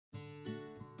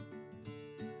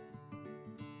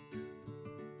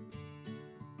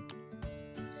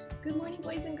Good morning,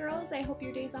 boys and girls. I hope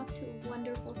your day's off to a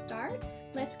wonderful start.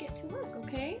 Let's get to work,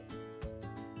 okay?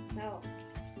 So,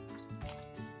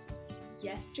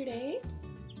 yesterday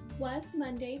was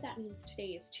Monday. That means today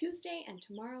is Tuesday and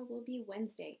tomorrow will be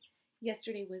Wednesday.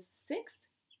 Yesterday was the 6th,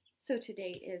 so today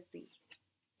is the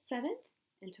 7th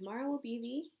and tomorrow will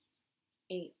be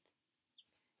the 8th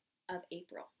of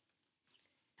April.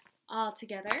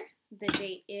 Altogether, the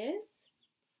date is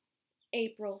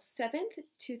April 7th,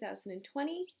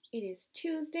 2020. It is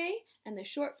Tuesday, and the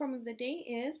short form of the day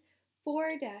is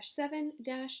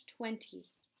 4-7-20.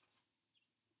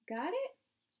 Got it?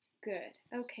 Good.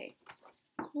 Okay.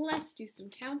 Let's do some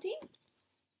counting.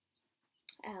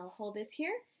 I'll hold this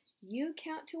here. You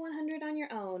count to 100 on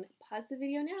your own. Pause the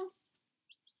video now.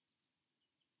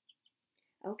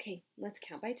 Okay, let's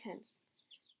count by tens.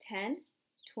 10,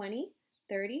 20,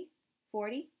 30,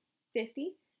 40,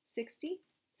 50, 60,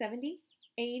 70,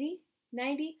 80,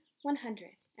 90,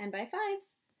 100. And by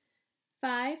fives.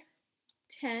 5,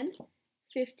 10,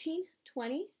 15,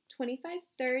 20, 25,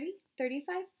 30,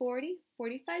 35, 40,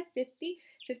 45, 50,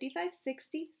 55,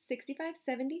 60, 65,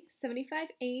 70, 75,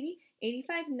 80,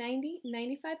 85, 90,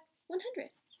 95,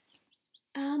 100.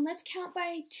 Let's count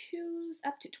by twos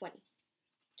up to 20.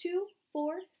 2,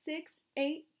 4, 6,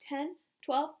 8, 10,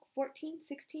 12, 14,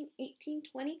 16, 18,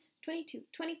 20, 22,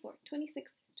 24,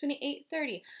 26, 28,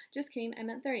 30. Just kidding, I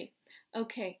meant 30.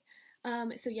 Okay,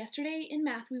 so yesterday in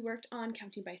math we worked on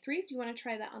counting by threes. Do you want to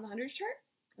try that on the hundreds chart?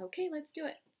 Okay, let's do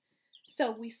it.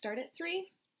 So we start at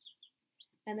 3,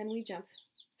 and then we jump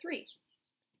 3,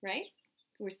 right?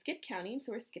 We're skip counting,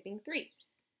 so we're skipping 3.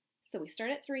 So we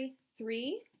start at 3,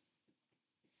 3,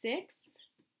 6,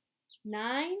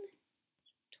 9,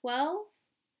 12,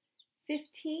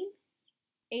 15,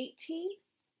 18,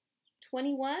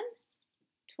 21,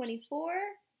 24,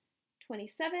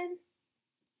 27,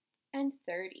 and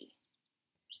 30.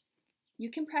 You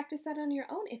can practice that on your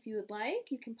own if you would like.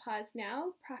 You can pause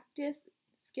now, practice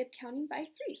skip counting by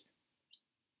threes.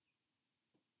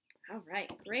 All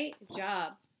right, great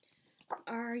job.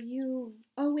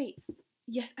 Oh wait,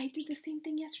 yes, I did the same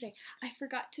thing yesterday. I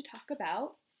forgot to talk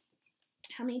about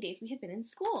how many days we had been in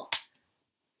school.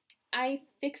 I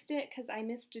fixed it because I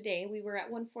missed a day. We were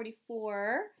at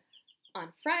 144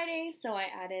 on Friday, so I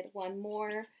added one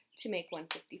more to make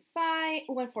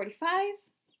 145.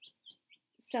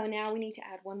 So now we need to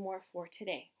add one more for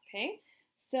today, okay?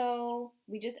 So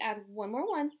we just add one more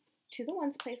one to the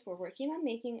ones place. We're working on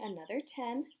making another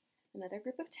 10, another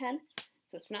group of 10.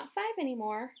 So it's not 5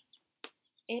 anymore,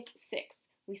 it's 6.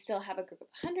 We still have a group of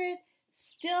 100,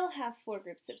 still have 4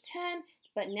 groups of 10,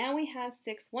 but now we have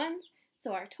 6 ones.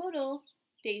 So our total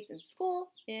days in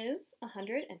school is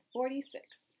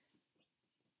 146.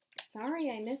 Sorry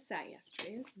I missed that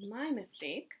yesterday. It's my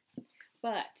mistake.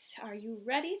 But are you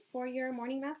ready for your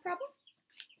morning math problem?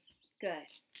 Good.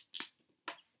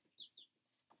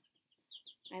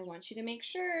 I want you to make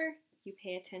sure you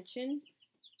pay attention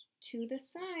to the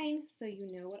sign so you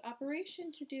know what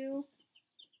operation to do.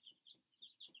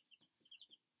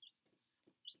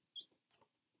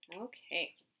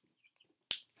 Okay.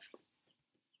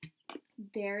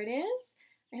 There it is.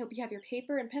 I hope you have your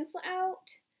paper and pencil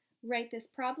out. Write this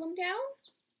problem down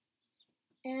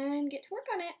and get to work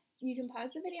on it. You can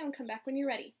pause the video and come back when you're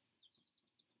ready.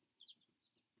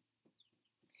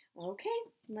 Okay,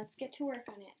 let's get to work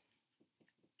on it.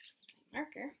 My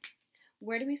marker.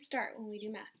 Where do we start when we do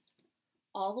math?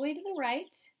 All the way to the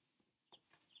right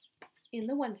in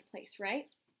the ones place,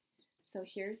 right? So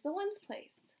here's the ones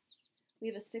place. We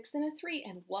have a 6 and a 3,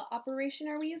 and what operation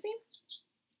are we using?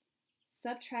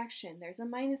 Subtraction. There's a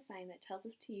minus sign that tells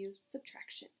us to use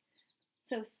subtraction.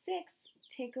 So 6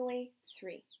 take away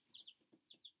 3.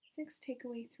 6 take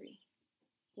away 3.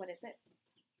 What is it?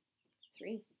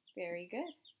 3. Very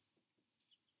good.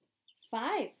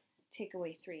 5 take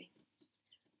away 3.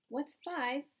 What's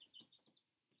 5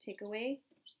 take away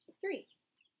 3?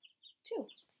 2.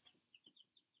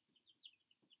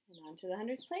 And on to the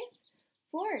hundreds place.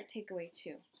 4 take away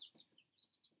 2.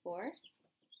 4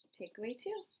 take away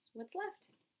 2. What's left?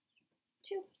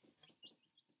 2.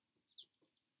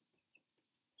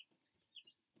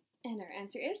 And our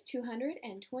answer is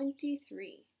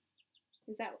 223.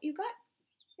 Is that what you got?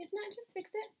 If not, just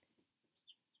fix it.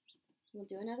 We'll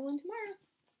do another one tomorrow.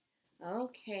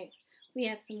 Okay, we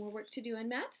have some more work to do in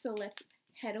math, so let's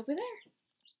head over there.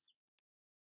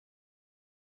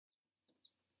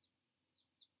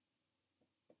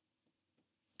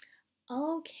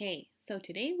 Okay, so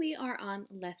today we are on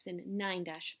lesson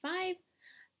 9-5,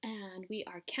 and we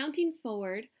are counting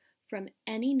forward from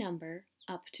any number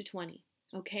up to 20.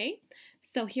 Okay,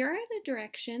 so here are the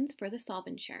directions for the solve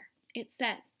and share. It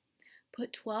says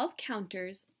Put 12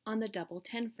 counters on the double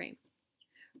 10 frame.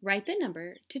 Write the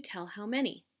number to tell how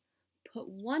many. Put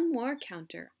one more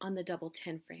counter on the double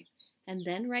 10 frame and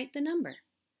then write the number.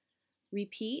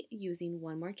 Repeat using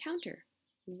one more counter.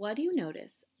 What do you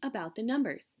notice about the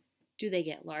numbers? Do they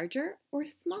get larger or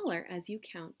smaller as you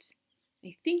count?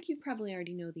 I think you probably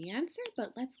already know the answer,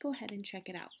 but let's go ahead and check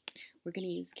it out. We're going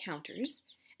to use counters,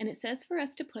 and it says for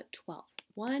us to put 12.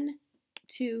 1,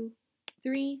 2,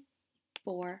 3,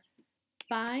 4,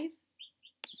 5,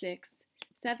 6,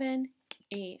 7,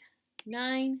 8,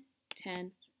 9,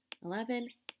 10, 11,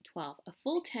 12. A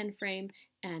full 10 frame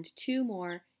and 2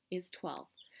 more is 12.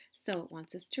 So it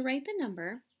wants us to write the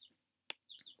number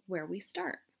where we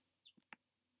start.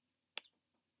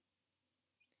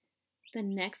 The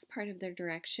next part of their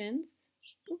directions,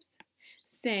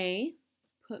 say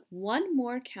put one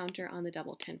more counter on the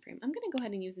double 10 frame. I'm going to go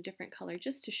ahead and use a different color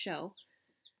just to show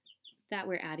that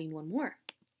we're adding one more.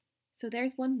 So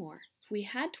there's one more. If we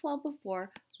had 12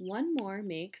 before, one more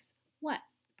makes what?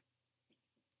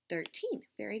 13.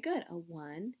 Very good. A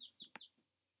 1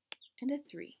 and a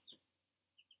 3.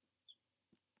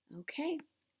 Okay,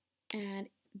 and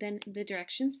then the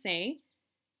directions say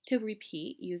to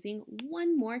repeat using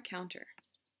one more counter.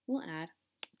 We'll add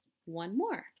one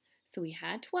more. So we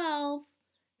had 12,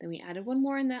 then we added one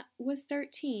more and that was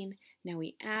 13. Now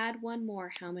we add one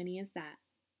more. How many is that?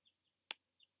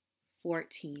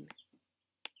 14.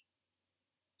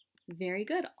 Very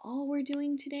good. All we're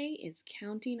doing today is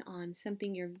counting on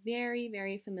something you're very,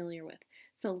 very familiar with.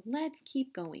 So let's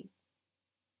keep going.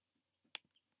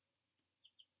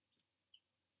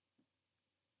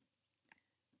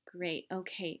 Great.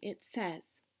 Okay, it says,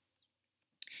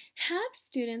 have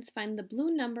students find the blue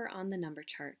number on the number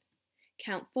chart.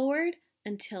 Count forward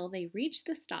until they reach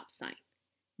the stop sign.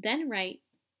 Then write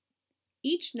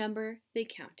each number they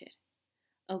counted.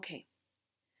 Okay,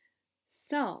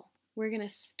 so we're going to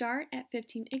start at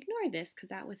 15. Ignore this because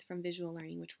that was from visual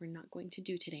learning, which we're not going to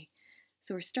do today.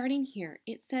 So we're starting here.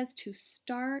 It says to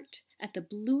start at the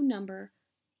blue number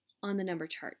on the number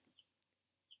chart.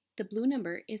 The blue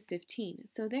number is 15,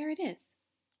 so there it is.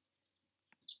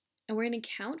 And we're going to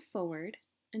count forward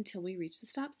until we reach the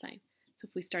stop sign. So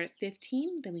if we start at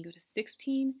 15, then we go to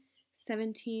 16,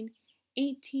 17,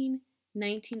 18,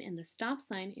 19, and the stop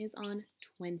sign is on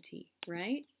 20,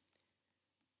 right?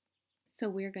 So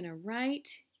we're going to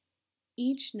write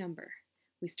each number.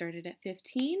 We started at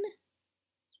 15,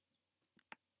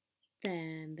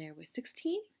 then there was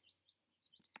 16,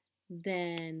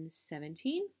 then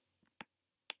 17,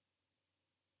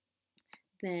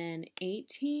 then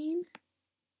 18,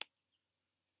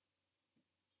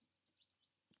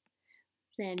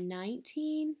 then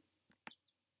 19,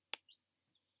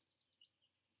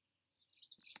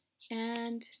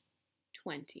 and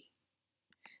 20.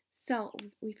 So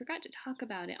we forgot to talk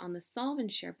about it on the solve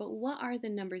and share, but what are the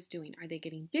numbers doing? Are they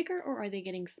getting bigger or are they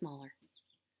getting smaller?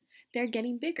 They're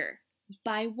getting bigger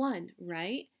by 1,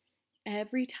 right?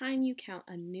 Every time you count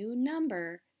a new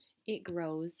number, it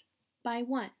grows by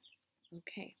 1.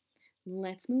 Okay,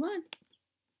 let's move on.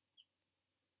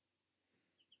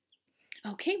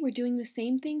 Okay, we're doing the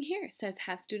same thing here. It says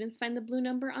have students find the blue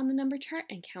number on the number chart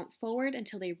and count forward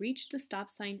until they reach the stop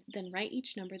sign, then write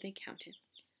each number they counted.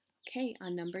 Okay,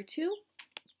 on number 2,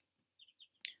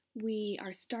 we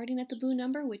are starting at the blue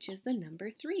number, which is the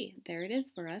number 3. There it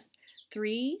is for us.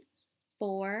 3,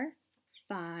 4,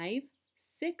 5,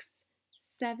 6,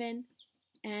 7,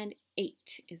 and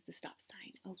 8 is the stop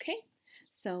sign. Okay,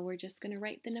 so we're just going to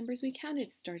write the numbers we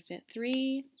counted. Started at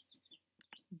 3,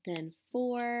 then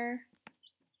 4,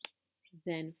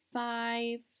 then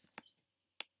 5,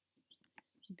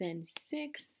 then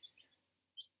 6,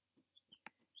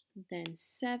 then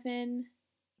 7,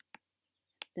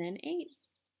 then 8.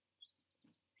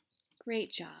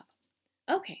 Great job.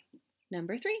 Okay,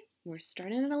 number 3. We're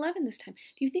starting at 11 this time.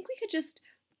 Do you think we could just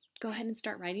go ahead and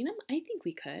start writing them? I think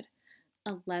we could.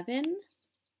 11,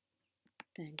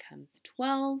 then comes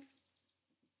 12,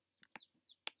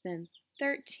 then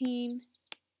 13,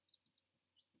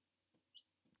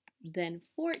 then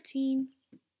 14,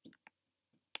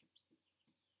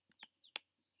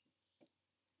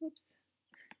 whoops,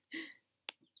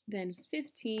 then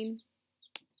 15.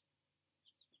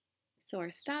 So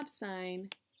our stop sign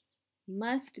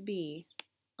must be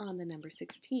on the number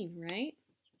 16, right?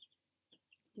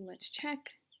 Let's check.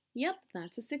 Yep,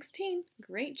 that's a 16.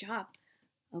 Great job.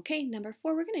 Okay, number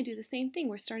 4, we're going to do the same thing.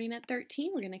 We're starting at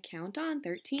 13. We're going to count on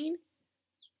 13,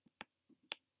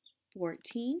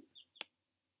 14,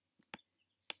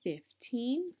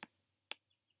 15,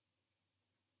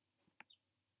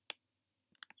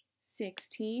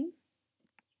 16,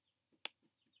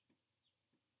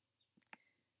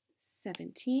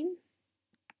 17.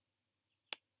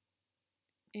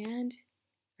 And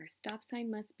our stop sign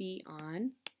must be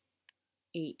on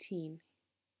 18.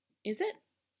 Is it?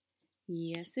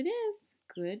 Yes, it is.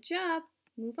 Good job.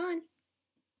 Move on.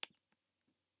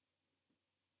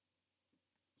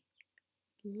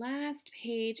 Last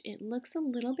page, it looks a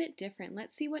little bit different.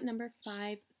 Let's see what number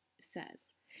 5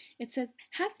 says. It says,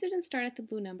 have students start at the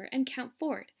blue number and count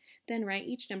forward, then write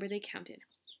each number they counted.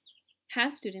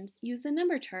 Have students use the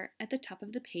number chart at the top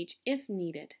of the page if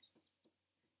needed.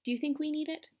 Do you think we need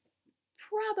it?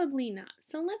 Probably not.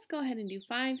 So let's go ahead and do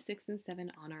 5, 6, and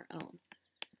 7 on our own.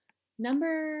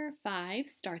 Number 5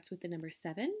 starts with the number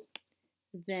 7.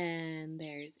 Then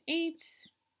there's 8.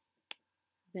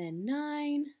 Then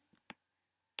 9.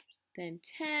 Then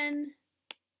 10.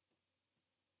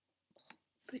 Oh,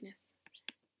 goodness.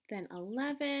 Then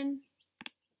 11.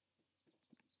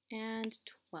 And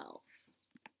 12.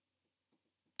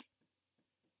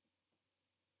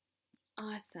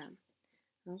 Awesome.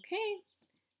 Okay.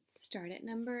 Start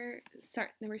number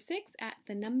 6 at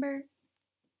the number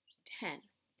 10.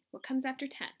 What comes after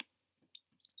 10?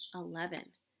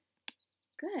 11.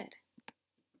 Good.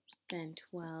 Then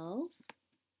 12.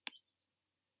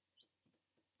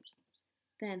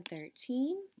 Then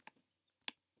 13.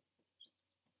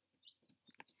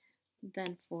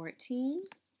 Then 14.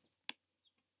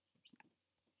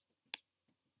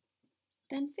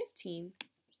 Then 15.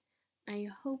 I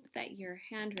hope that your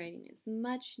handwriting is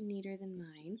much neater than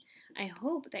mine. I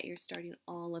hope that you're starting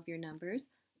all of your numbers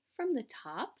from the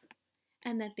top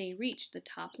and that they reach the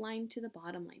top line to the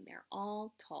bottom line. They're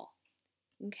all tall.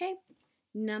 Okay,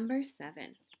 number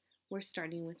 7. We're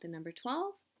starting with the number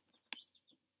 12.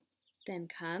 Then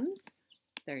comes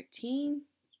 13.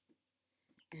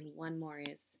 And one more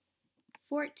is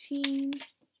 14.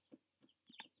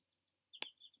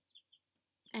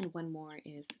 And one more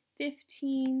is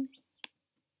 15.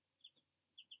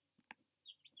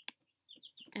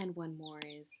 And one more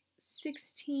is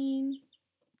 16.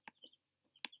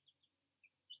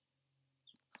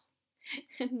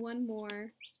 And one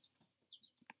more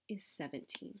is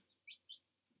 17.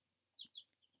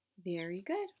 Very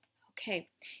good. Okay,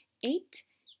 8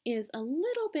 is a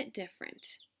little bit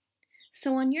different.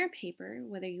 So on your paper,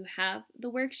 whether you have the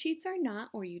worksheets or not,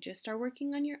 or you just are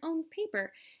working on your own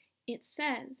paper, it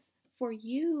says for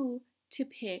you to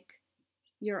pick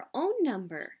your own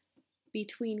number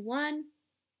between 1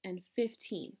 and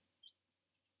 15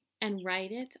 and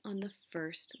write it on the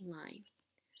first line.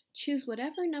 Choose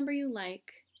whatever number you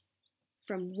like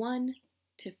from 1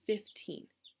 to 15.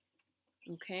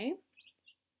 Okay?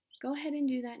 Go ahead and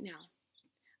do that now.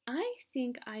 I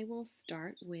think I will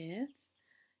start with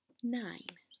 9.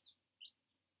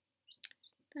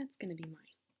 That's going to be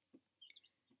mine.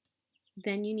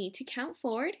 Then you need to count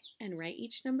forward and write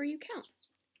each number you count.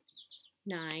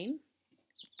 9,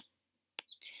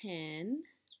 10,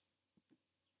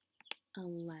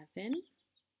 11,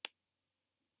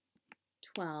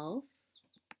 12,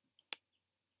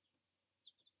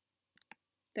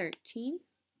 13,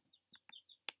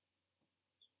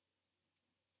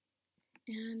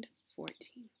 and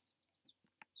 14.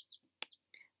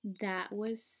 That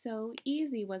was so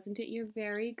easy, wasn't it? You're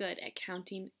very good at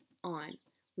counting on.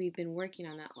 We've been working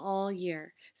on that all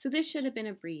year, so this should have been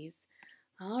a breeze.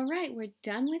 All right, we're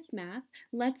done with math.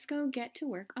 Let's go get to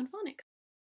work on phonics.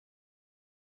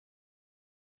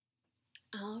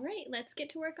 All right, let's get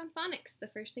to work on phonics. The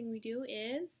first thing we do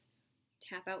is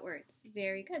tap out words.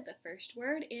 Very good. The first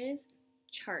word is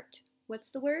chart. What's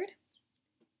the word?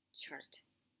 Chart.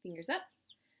 Fingers up.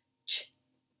 Ch-ar-t.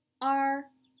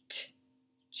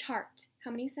 Chart.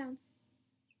 How many sounds?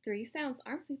 3 sounds.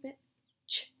 Arm sweep it.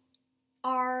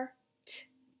 Ch-ar-t.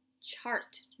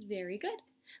 Chart. Very good.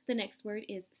 The next word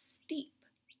is steep.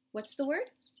 What's the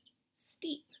word?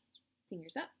 Steep.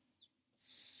 Fingers up.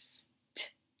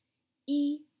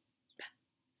 E-p.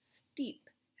 Steep.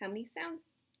 How many sounds?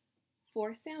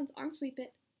 4 sounds. Arm sweep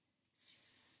it.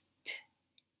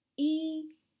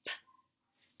 E-p.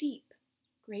 Steep.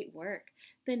 Great work.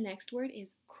 The next word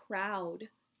is crowd.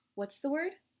 What's the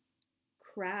word?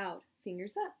 Crowd.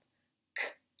 Fingers up.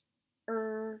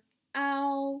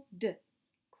 K-r-ow-d.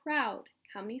 Crowd.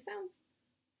 How many sounds?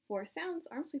 4 sounds.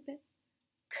 Arm sweep it.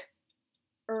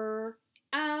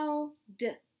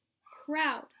 K-r-ow-d.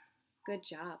 Crowd. Good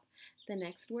job. The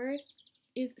next word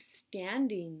is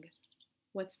standing.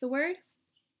 What's the word?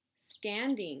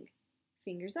 Standing.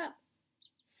 Fingers up.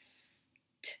 S-t-a-n-d-e-n-g.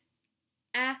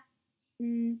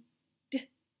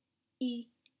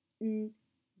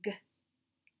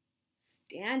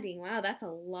 Standing. Wow, that's a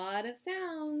lot of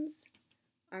sounds.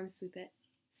 Arm sweep it.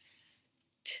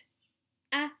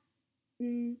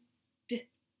 S-t-a-n-d-e-n-g.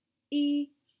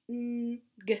 G.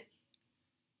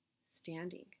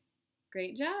 Standing.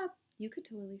 Great job. You could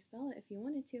totally spell it if you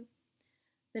wanted to.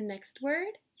 The next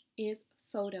word is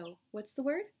photo. What's the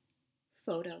word?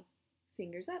 Photo.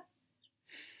 Fingers up.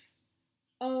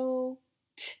 O,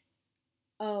 T,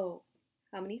 O.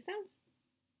 How many sounds?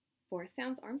 4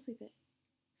 sounds. Arm sweep it.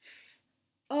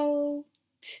 O,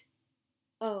 T,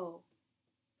 O.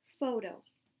 Photo.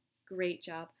 Great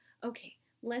job. Okay,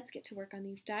 let's get to work on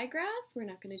these digraphs. We're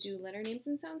not going to do letter names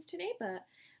and sounds today, but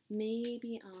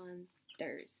maybe on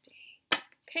Thursday.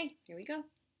 Okay, here we go.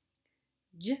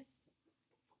 J,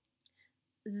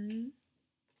 th,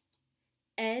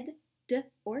 ed, d,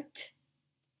 or t.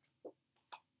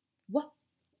 W,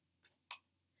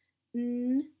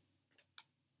 n,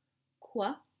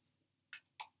 qua,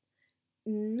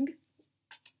 ng,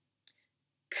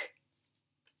 k,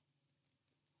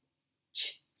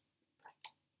 ch,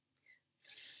 f,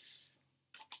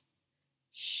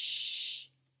 sh,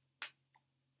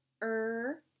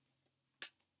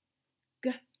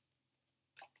 g,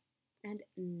 and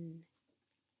n.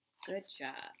 Good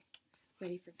job.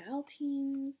 Ready for vowel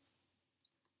teams?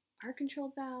 Are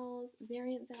controlled vowels,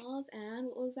 variant vowels, and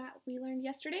what was that we learned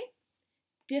yesterday?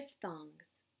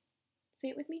 Diphthongs. Say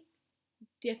it with me.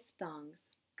 Diphthongs.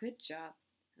 Good job.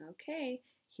 Okay,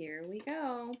 here we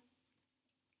go.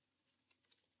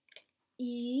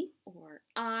 E or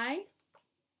I,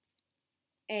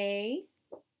 A,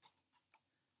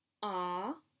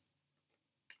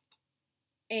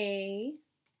 A,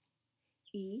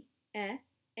 E,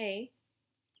 A,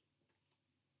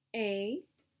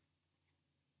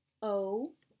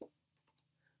 O,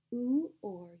 U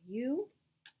or U,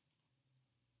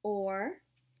 or,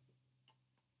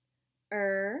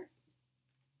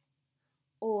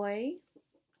 oi,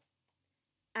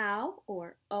 ow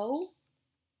or O,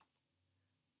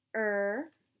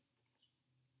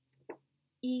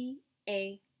 E,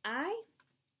 A, I,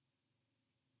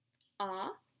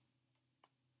 O,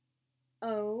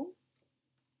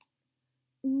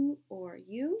 U or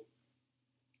U,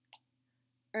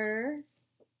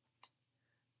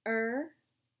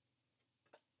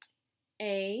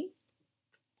 A,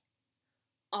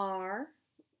 R,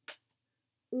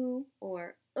 U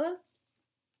or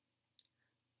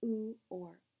U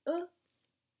or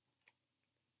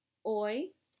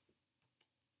oi,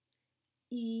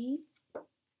 E,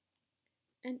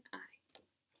 and I.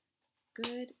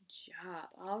 Good job.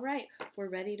 All right, we're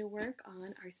ready to work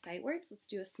on our sight words. Let's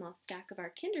do a small stack of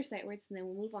our kinder sight words, and then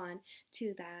we'll move on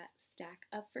to that stack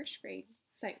of first grade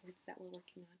sight words that we're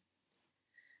working on.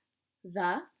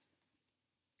 The,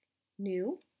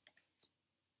 new,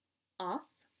 off,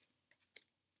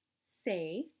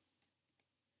 say,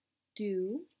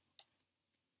 do,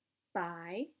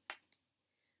 by,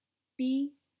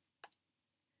 be,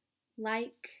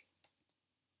 like,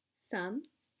 some,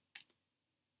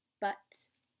 but,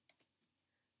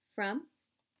 from,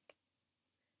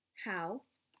 how,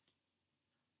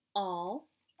 all,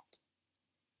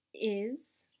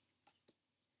 is,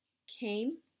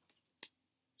 came,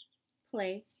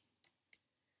 play,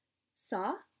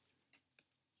 saw,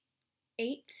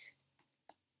 ate,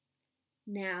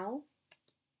 now,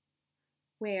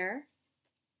 where,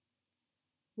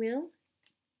 will,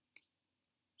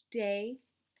 day,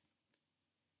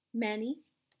 many,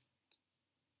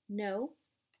 no,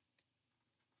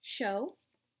 show,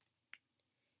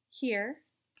 here,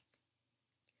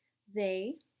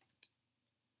 they,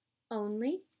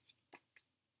 only,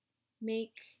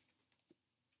 make,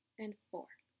 and for.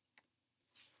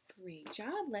 Great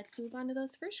job. Let's move on to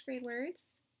those first grade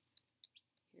words.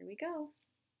 Here we go.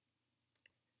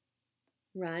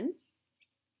 Run,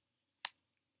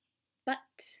 but,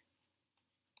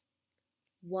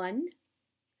 one.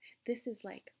 This is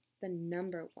like the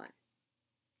number 1.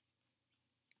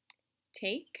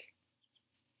 Take,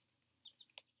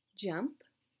 jump,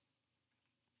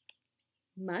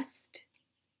 must,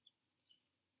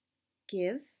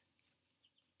 give,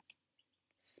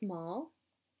 small,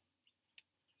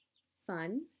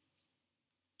 fun,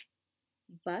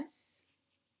 bus,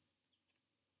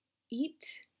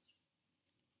 eat,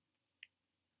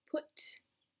 put,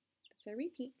 that's our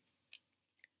repeat,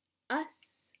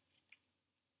 us,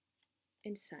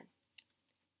 and sun.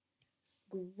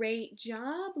 Great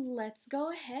job. Let's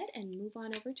go ahead and move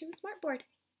on over to the smartboard.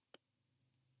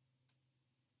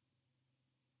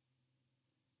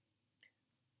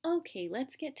 Okay,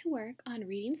 let's get to work on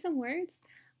reading some words.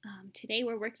 Today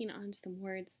we're working on some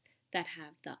words that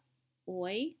have the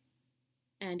oi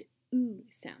and oo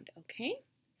sound, okay?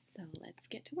 So let's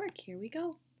get to work. Here we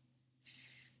go.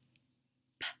 S,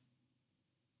 p,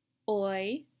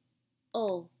 oi,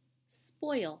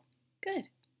 spoil. Good.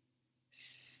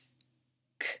 S,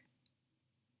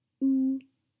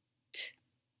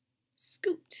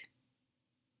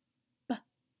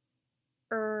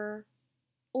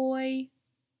 oi,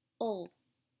 ul,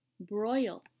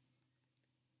 broil.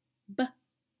 B,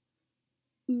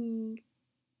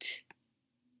 t,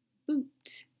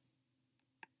 boot.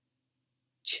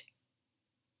 Ch,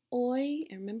 oi,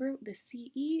 and remember the CE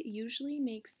usually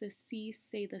makes the C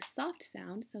say the soft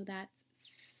sound, so that's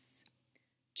s.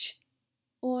 Ch,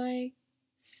 oi,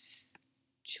 s,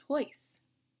 choice.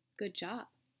 Good job.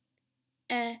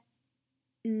 E,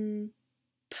 p,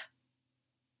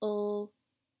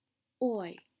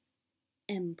 oi,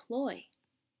 employ.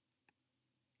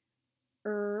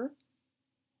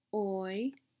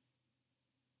 Oi,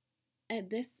 and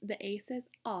this, the A says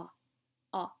ul,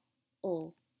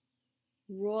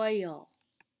 royal.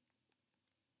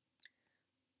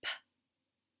 P,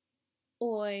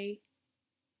 oi,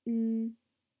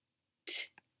 t,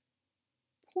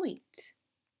 point.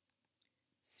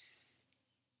 S,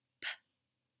 p,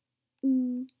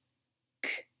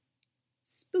 k,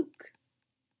 spook.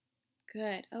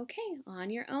 Good. Okay, on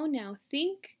your own now.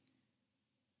 Think.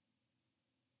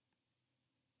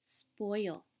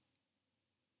 Spoil.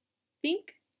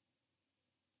 Think.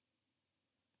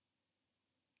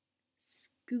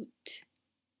 Scoot.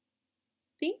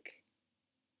 Think.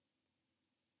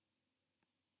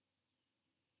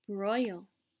 Broil.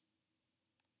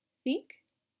 Think.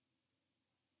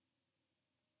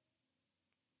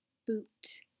 Boot.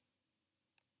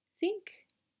 Think.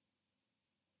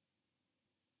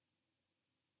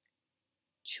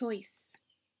 Choice.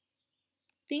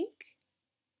 Think.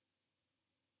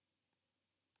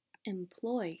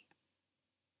 Employ.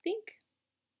 Think.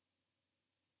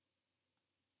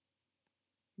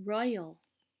 Royal.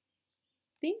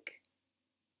 Think.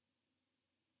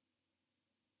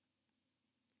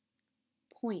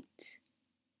 Point.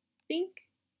 Think.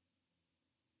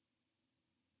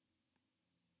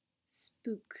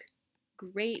 Spook.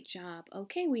 Great job.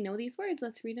 Okay, we know these words.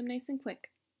 Let's read them nice and quick.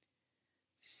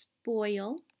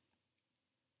 Spoil.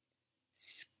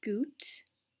 Scoot.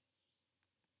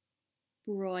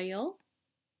 Broil.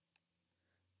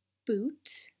 Boot.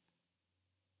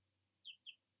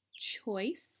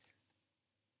 Choice.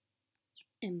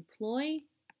 Employ.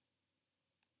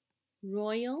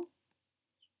 Royal.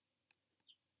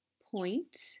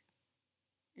 Point.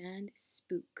 And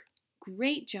spook.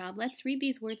 Great job. Let's read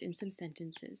these words in some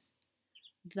sentences.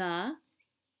 The,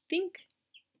 think,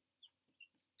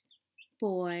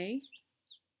 boy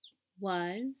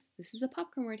was, this is a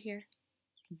popcorn word here,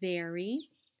 very,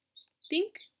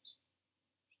 think,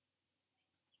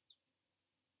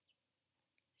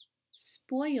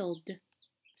 spoiled.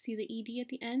 See the ed at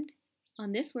the end?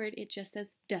 On this word, it just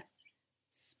says d,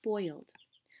 spoiled.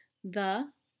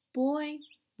 The boy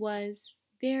was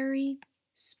very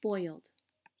spoiled.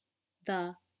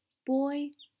 The boy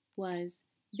was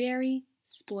very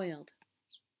spoiled.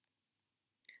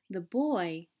 The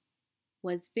boy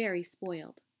was very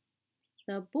spoiled.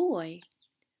 The boy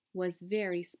was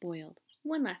very spoiled.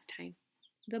 One last time.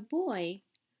 The boy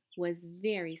was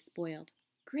very spoiled.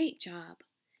 Great job.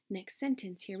 Next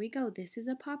sentence, here we go. This is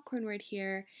a popcorn word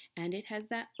here, and it has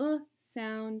that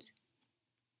sound.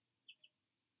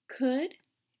 Could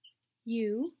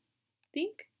you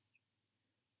think?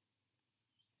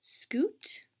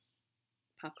 Scoot,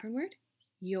 popcorn word.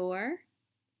 Your,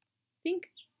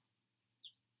 think.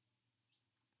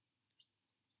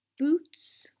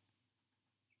 Boots,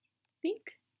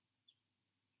 think.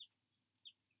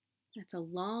 That's a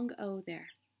long O there.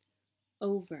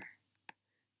 Over.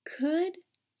 Could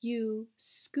you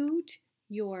scoot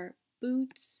your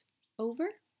boots over?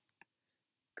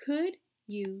 Could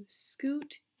you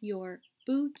scoot your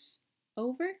boots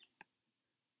over?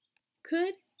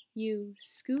 Could you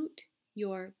scoot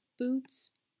your boots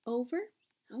over?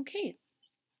 Okay,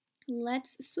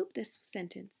 let's swoop this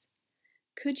sentence.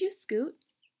 Could you scoot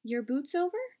your boots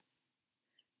over?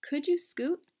 Could you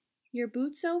scoot your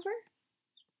boots over?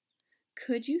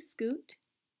 Could you scoot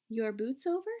your boots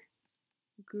over?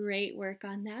 Great work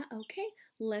on that. Okay,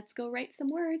 let's go write some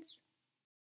words.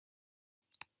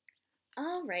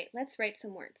 All right, let's write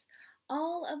some words.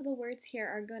 All of the words here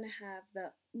are going to have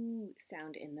the oo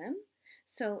sound in them.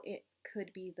 So it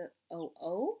could be the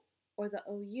OO or the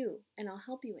OU, and I'll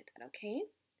help you with that, okay?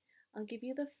 I'll give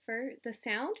you the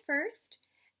sound first,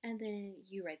 and then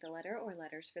you write the letter or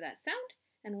letters for that sound,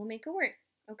 and we'll make a word,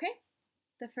 okay?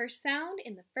 The first sound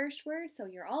in the first word, so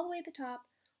you're all the way at the top,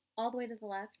 all the way to the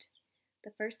left.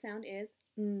 The first sound is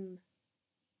mm.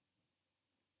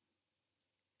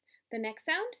 The next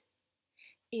sound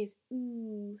is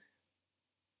ooh.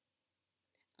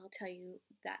 I'll tell you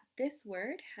that this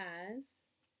word has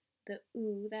the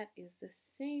ooh that is the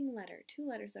same letter, two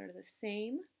letters that are the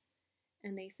same,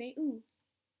 and they say ooh.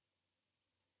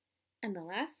 And the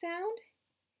last sound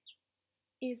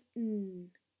is N.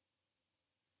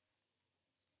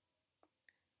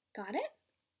 Got it?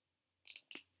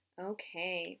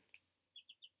 Okay.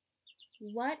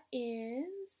 What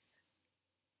is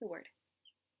the word?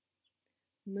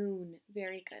 Moon.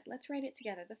 Very good. Let's write it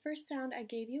together. The first sound I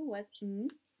gave you was M.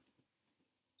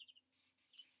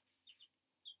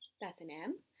 That's an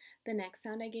M. The next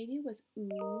sound I gave you was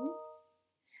oo.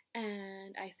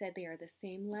 And I said they are the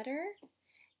same letter.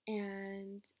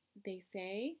 And they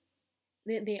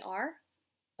are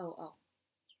oo.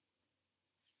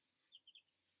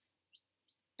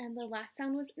 And the last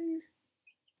sound was N.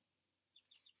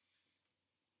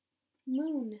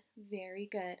 Moon. Very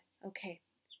good. Okay.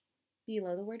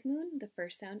 Below the word moon, the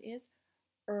first sound is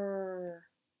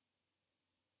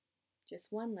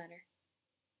just one letter.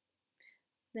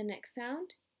 The next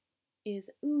sound is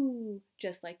oo,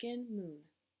 just like in moon.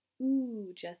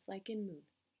 Ooh, just like in moon.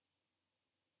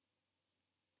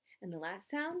 And the last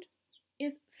sound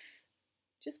is f,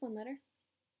 just one letter.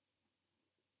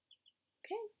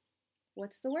 Okay,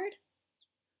 what's the word?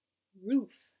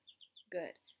 Roof.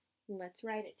 Good. Let's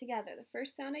write it together. The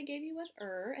first sound I gave you was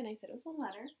and I said it was one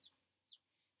letter.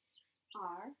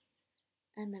 R.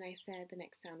 And then I said the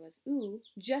next sound was oo,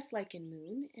 just like in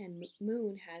moon, and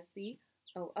moon has the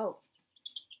oo.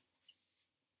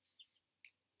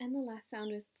 And the last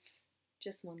sound was f,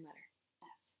 just one letter, F.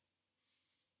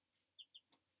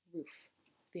 Roof.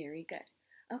 Very good.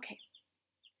 Okay.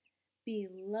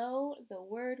 Below the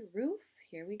word roof,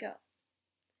 here we go.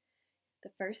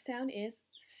 The first sound is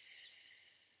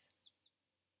S.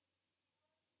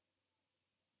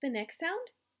 The next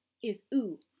sound is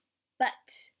oo,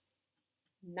 but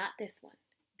not this one,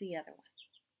 the other one.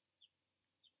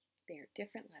 They are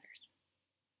different letters,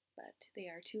 but they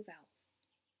are two vowels.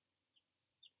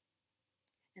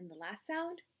 And the last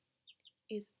sound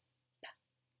is P.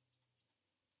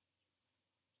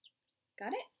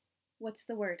 Got it? What's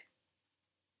the word?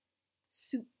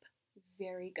 Soup.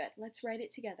 Very good. Let's write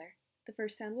it together. The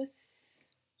first sound was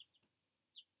S.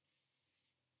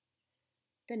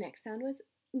 The next sound was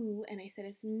oo, and I said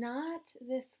it's not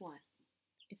this one.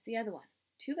 It's the other one.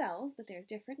 Two vowels, but they're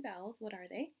different vowels. What are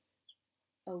they?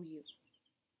 O-U.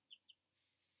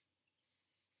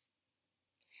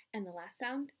 And the last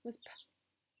sound was P.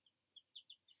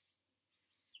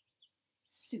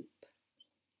 Soup.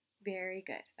 Very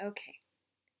good. Okay.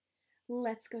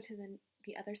 Let's go to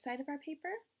the other side of our paper.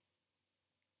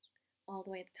 All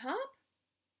the way at the top.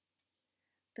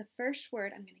 The first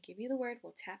word, I'm going to give you the word,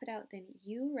 we'll tap it out, then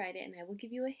you write it, and I will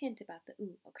give you a hint about the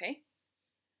oo, okay?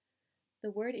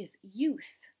 The word is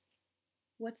youth.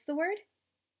 What's the word?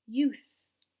 Youth.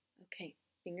 Okay,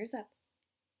 fingers up.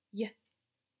 Y,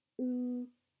 oo,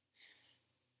 th.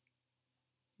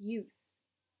 Youth.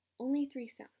 Only 3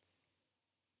 sounds.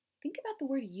 Think about the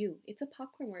word you. It's a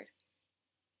popcorn word.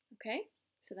 Okay,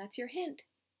 so that's your hint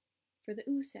for the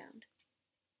oo sound.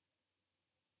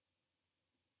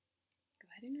 Go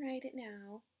ahead and write it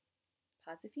now.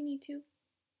 Pause if you need to.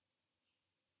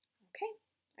 Okay,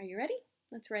 are you ready?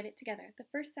 Let's write it together. The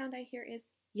first sound I hear is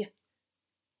y.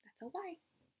 That's a Y.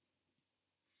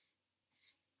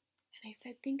 And I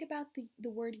said, think about the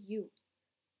word you,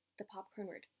 the popcorn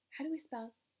word. How do we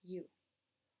spell you?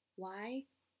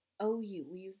 Y-O-U.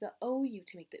 We use the O-U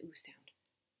to make the oo sound.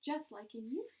 Just like in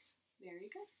youth. Very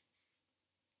good.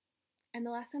 And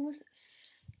the last one was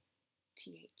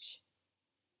T-H.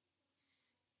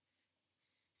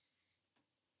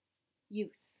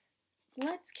 Youth.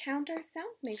 Let's count our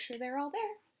sounds, make sure they're all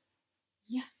there.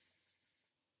 Yeah.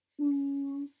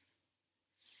 Ooh.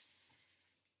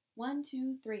 1,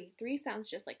 2, 3. 3 sounds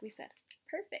just like we said.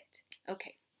 Perfect.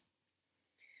 Okay.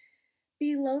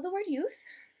 Below the word youth,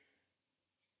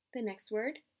 the next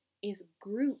word is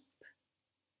group.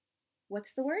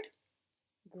 What's the word?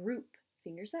 Group.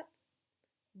 Fingers up.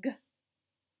 G,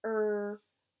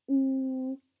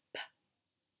 oo, p.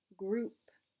 Group.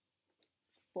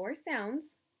 4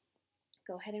 sounds.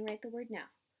 Go ahead and write the word now.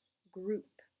 Group.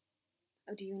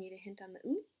 Oh, do you need a hint on the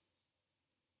oo?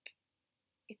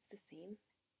 It's the same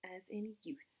as in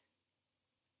youth.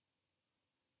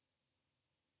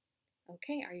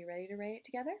 Okay, are you ready to write it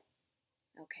together?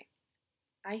 Okay.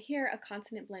 I hear a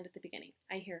consonant blend at the beginning.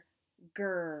 I hear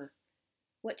grr.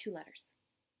 What 2 letters?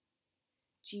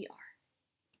 G-R.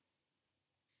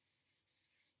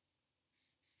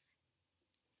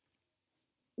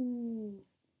 Ooh.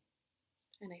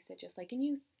 And I said just like in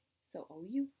youth, so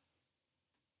O-U.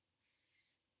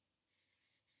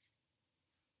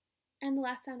 And the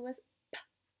last sound was P.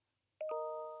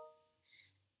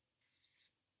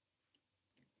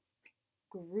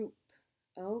 Group.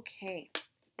 Okay,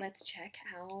 let's check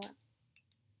how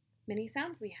Many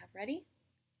sounds we have. Ready?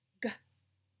 G,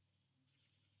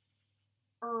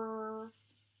 oo.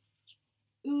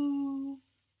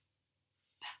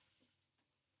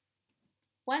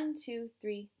 1, 2,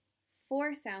 3,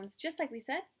 4 sounds, just like we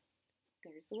said.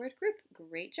 There's the word group.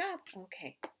 Great job.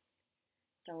 Okay.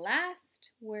 The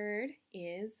last word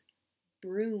is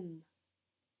broom.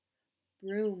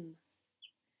 Broom.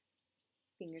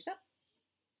 Fingers up.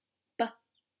 B,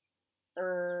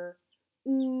 oo,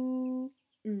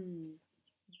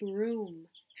 broom.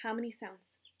 How many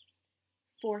sounds?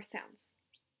 4 sounds.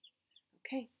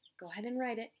 Okay, go ahead and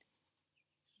write it.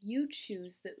 You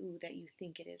choose the oo that you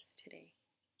think it is today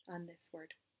on this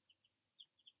word.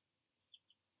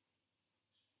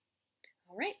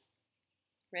 All right,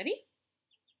 ready?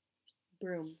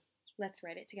 Broom. Let's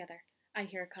write it together. I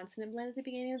hear a consonant blend at the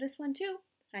beginning of this one too.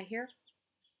 I hear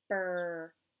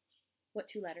brr. What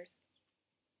 2 letters?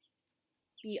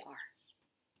 BR.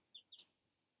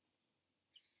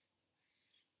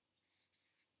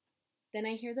 Then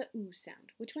I hear the oo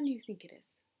sound. Which one do you think it is?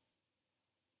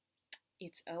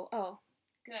 It's OO.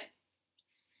 Good.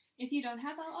 If you don't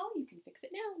have OO, you can fix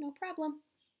it now, no problem.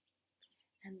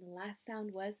 And the last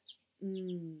sound was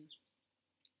M.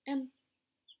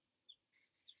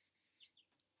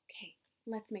 Okay,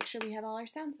 let's make sure we have all our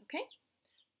sounds, okay?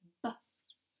 B,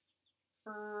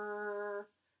 oo,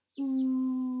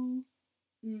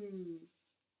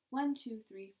 1, 2,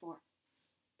 3, 4.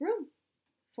 Broom.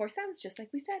 4 sounds, just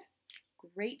like we said.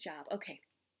 Great job. Okay,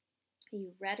 are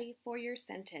you ready for your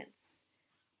sentence?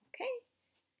 Okay,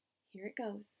 here it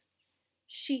goes.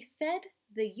 She fed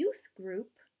the youth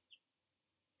group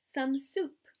some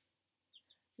soup.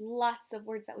 Lots of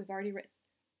words that we've already written.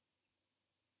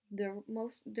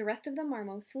 The rest of them are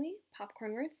mostly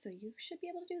popcorn words, so you should be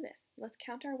able to do this. Let's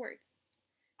count our words.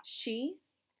 She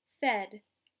fed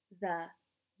the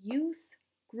youth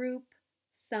group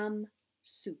some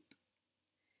soup.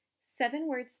 7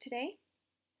 words today.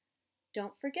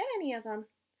 Don't forget any of them.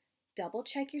 Double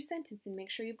check your sentence and make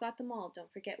sure you've got them all.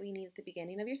 Don't forget what you need at the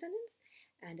beginning of your sentence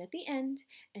and at the end.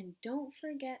 And don't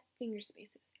forget finger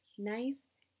spaces.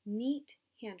 Nice, neat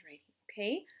handwriting,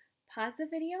 okay? Pause the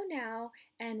video now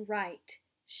and write,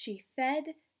 she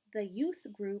fed the youth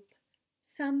group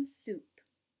some soup.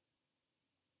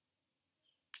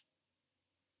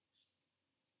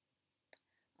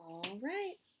 All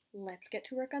right, let's get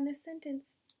to work on this sentence.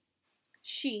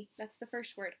 She, that's the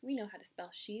first word. We know how to spell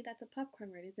she. That's a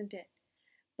popcorn word, isn't it?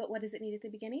 But what does it need at the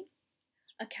beginning?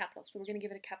 A capital. So we're going to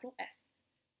give it a capital S.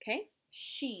 Okay?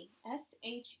 She,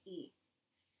 S-H-E.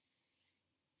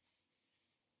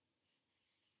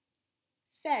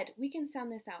 Fed, we can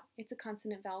sound this out. It's a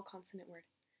consonant, vowel, consonant word.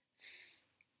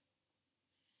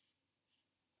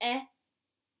 E,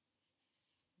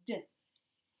 D.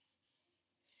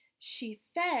 She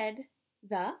fed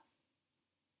the.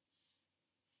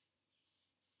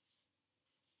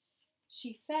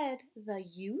 She fed the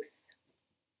youth.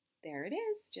 There it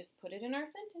is. Just put it in our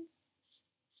sentence.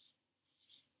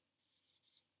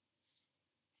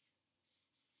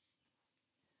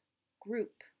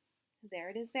 Group. There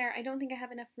it is there. I don't think I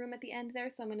have enough room at the end there,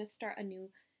 so I'm going to start a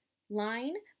new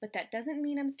line, but that doesn't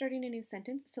mean I'm starting a new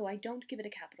sentence, so I don't give it a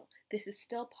capital. This is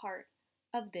still part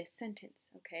of this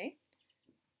sentence, okay?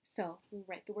 So we'll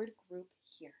write the word group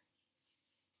here.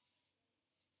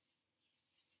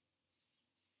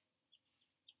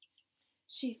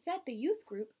 She fed the youth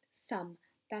group some.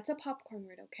 That's a popcorn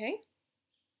word, okay?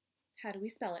 How do we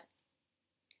spell it?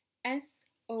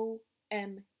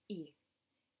 S-O-M-E.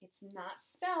 It's not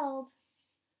spelled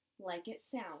like it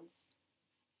sounds.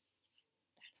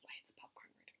 That's why it's a popcorn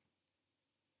word.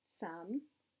 Some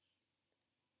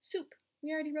soup.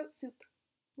 We already wrote soup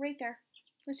right there.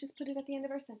 Let's just put it at the end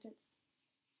of our sentence.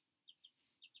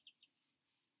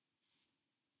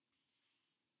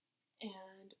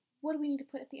 And what do we need to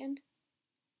put at the end?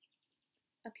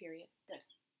 A period. Good.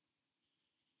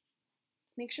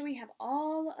 Let's make sure we have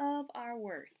all of our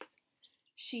words.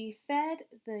 She fed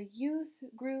the youth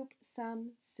group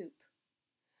some soup.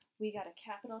 We got a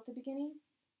capital at the beginning.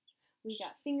 We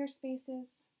got finger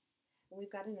spaces. And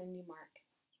we've got an ending mark.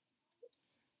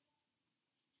 Oops.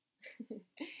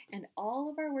 And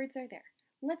all of our words are there.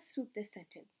 Let's swoop this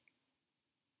sentence.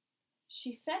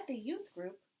 She fed the youth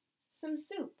group some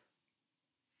soup.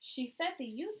 She fed the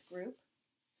youth group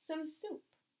some soup.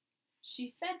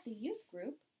 She fed the youth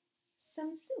group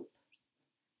some soup.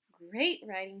 Great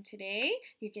writing today.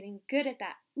 You're getting good at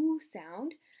that ooh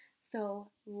sound.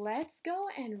 So let's go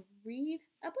and read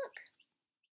a book.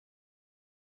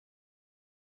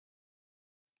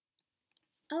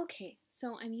 Okay,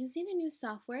 so I'm using a new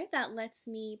software that lets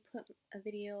me put a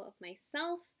video of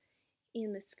myself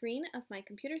in the screen of my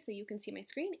computer so you can see my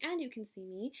screen and you can see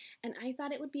me. And I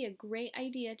thought it would be a great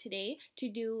idea today to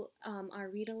do our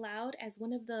read aloud as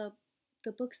one of the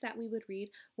books that we would read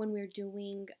when we're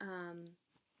doing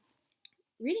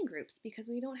reading groups, because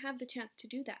we don't have the chance to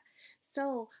do that.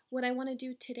 So what I want to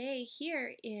do today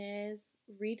here is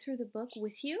read through the book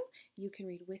with you. You can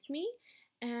read with me,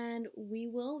 and we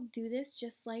will do this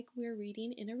just like we're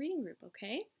reading in a reading group,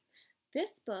 okay?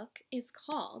 This book is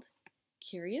called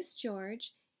Curious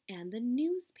George and the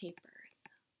Newspapers.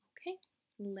 Okay,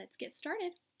 let's get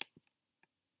started.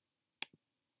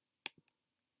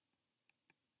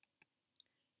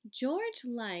 George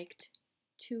liked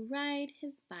to ride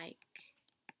his bike.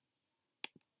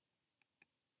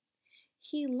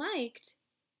 He liked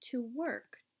to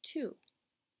work too.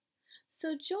 So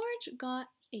George got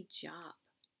a job.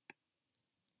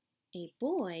 A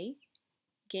boy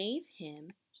gave him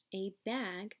a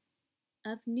bag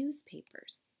of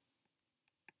newspapers.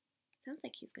 Sounds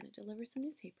like he's going to deliver some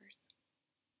newspapers.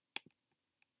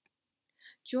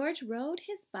 George rode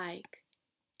his bike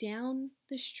down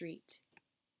the street.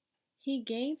 He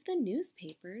gave the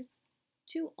newspapers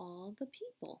to all the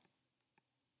people.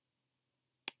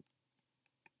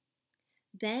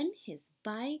 Then his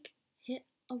bike hit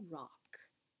a rock.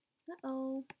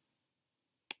 Uh-oh.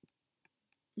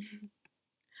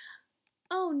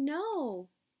 Oh no!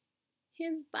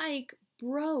 His bike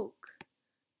broke.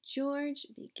 George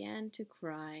began to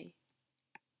cry.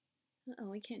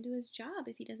 Uh-oh, he can't do his job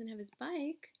if he doesn't have his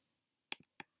bike.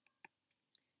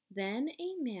 Then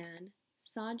a man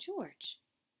saw George.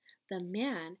 The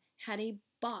man had a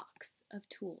box of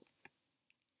tools.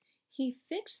 He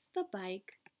fixed the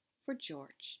bike for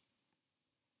George.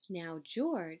 Now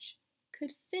George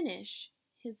could finish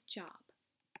his job.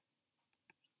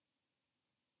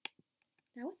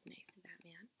 That was nice of that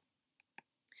man.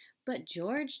 But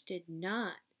George did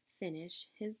not finish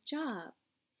his job.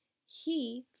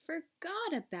 He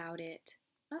forgot about it.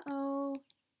 Uh-oh.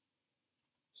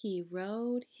 He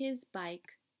rode his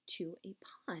bike to a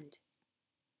pond.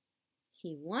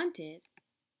 He wanted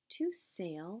to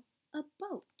sail a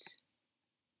boat.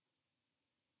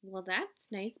 Well,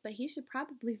 that's nice, but he should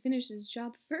probably finish his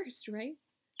job first, right?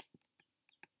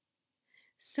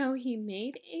 So he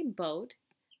made a boat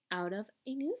out of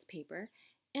a newspaper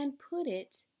and put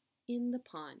it in the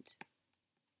pond.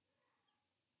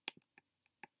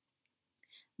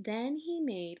 Then he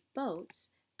made boats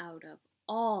out of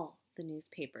all the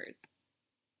newspapers.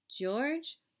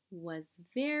 George was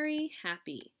very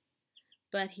happy,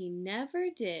 but he never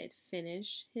did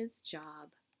finish his job.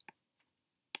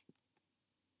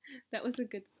 That was a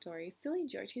good story. Silly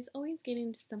George, he's always getting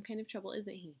into some kind of trouble,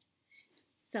 isn't he?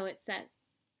 So it says,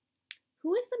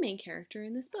 who is the main character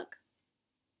in this book?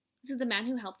 Is it the man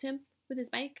who helped him with his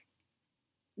bike?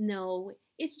 No,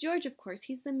 it's George, of course.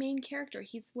 He's the main character.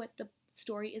 He's what the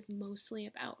story is mostly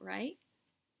about, right?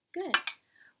 Good.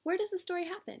 Where does the story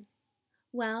happen?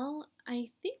 Well,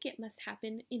 I think it must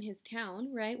happen in his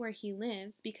town, right, where he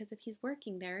lives, because if he's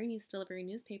working there and he's delivering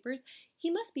newspapers, he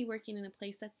must be working in a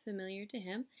place that's familiar to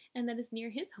him and that is near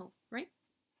his home, right?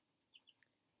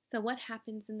 So what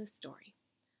happens in the story?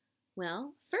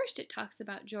 Well, first it talks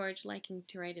about George liking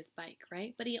to ride his bike,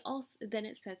 right? But then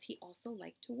it says he also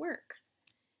liked to work.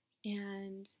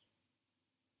 And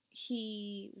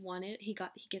he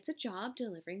gets a job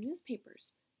delivering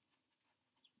newspapers.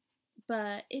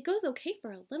 But it goes okay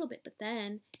for a little bit, but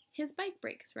then his bike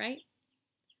breaks, right?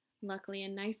 Luckily, a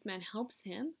nice man helps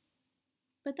him.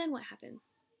 But then what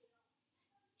happens?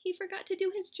 He forgot to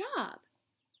do his job.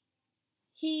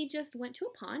 He just went to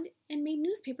a pond and made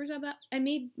newspaper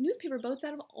boats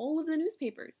out of all of the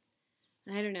newspapers.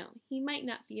 I don't know. He might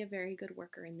not be a very good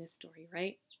worker in this story,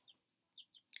 right?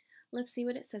 Let's see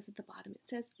what it says at the bottom. It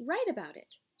says, write about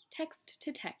it. Text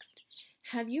to text.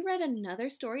 Have you read another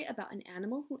story about an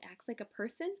animal who acts like a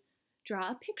person?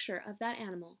 Draw a picture of that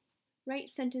animal. Write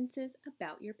sentences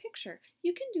about your picture.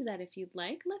 You can do that if you'd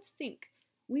like. Let's think.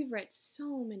 We've read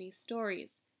so many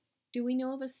stories. Do we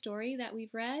know of a story that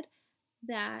we've read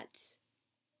that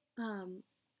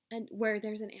and where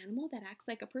there's an animal that acts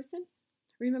like a person?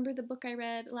 Remember the book I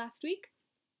read last week,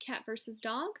 Cat vs.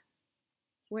 Dog,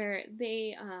 where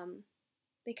they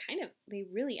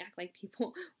really act like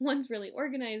people. One's really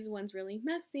organized, one's really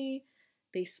messy.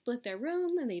 They split their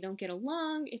room and they don't get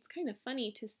along. It's kind of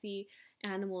funny to see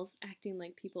animals acting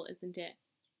like people, isn't it?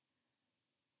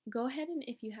 Go ahead and,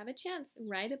 if you have a chance,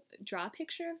 draw a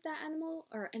picture of that animal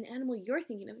or an animal you're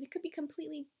thinking of. It could be a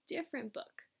completely different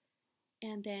book.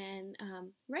 And then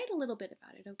write a little bit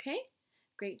about it, okay?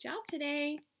 Great job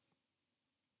today.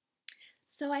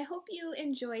 So I hope you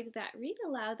enjoyed that read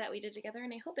aloud that we did together,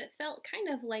 and I hope it felt kind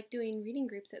of like doing reading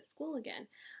groups at school again.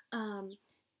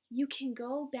 You can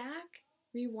go back,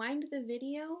 rewind the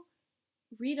video,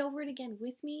 read over it again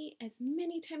with me as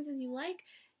many times as you like.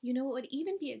 You know what would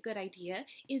even be a good idea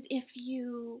is if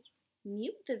you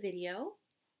mute the video,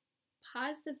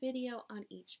 pause the video on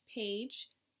each page,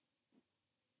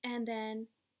 and then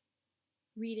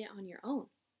read it on your own.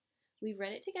 We've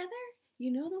read it together.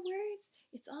 You know the words.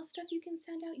 It's all stuff you can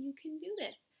sound out. You can do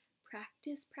this.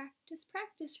 Practice, practice,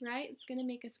 practice, right? It's going to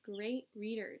make us great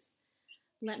readers.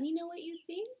 Let me know what you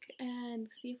think and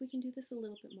see if we can do this a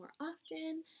little bit more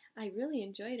often. I really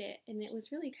enjoyed it, and it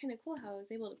was really kind of cool how I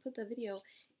was able to put the video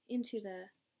into the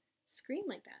screen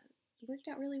like that. It worked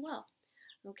out really well.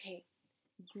 Okay,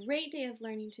 great day of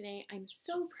learning today. I'm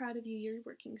so proud of you. You're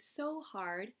working so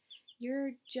hard.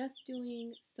 You're just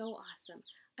doing so awesome.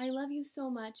 I love you so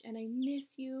much, and I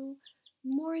miss you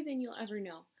more than you'll ever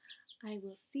know. I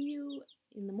will see you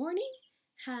in the morning.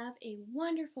 Have a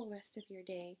wonderful rest of your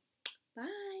day.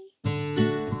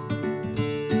 Bye.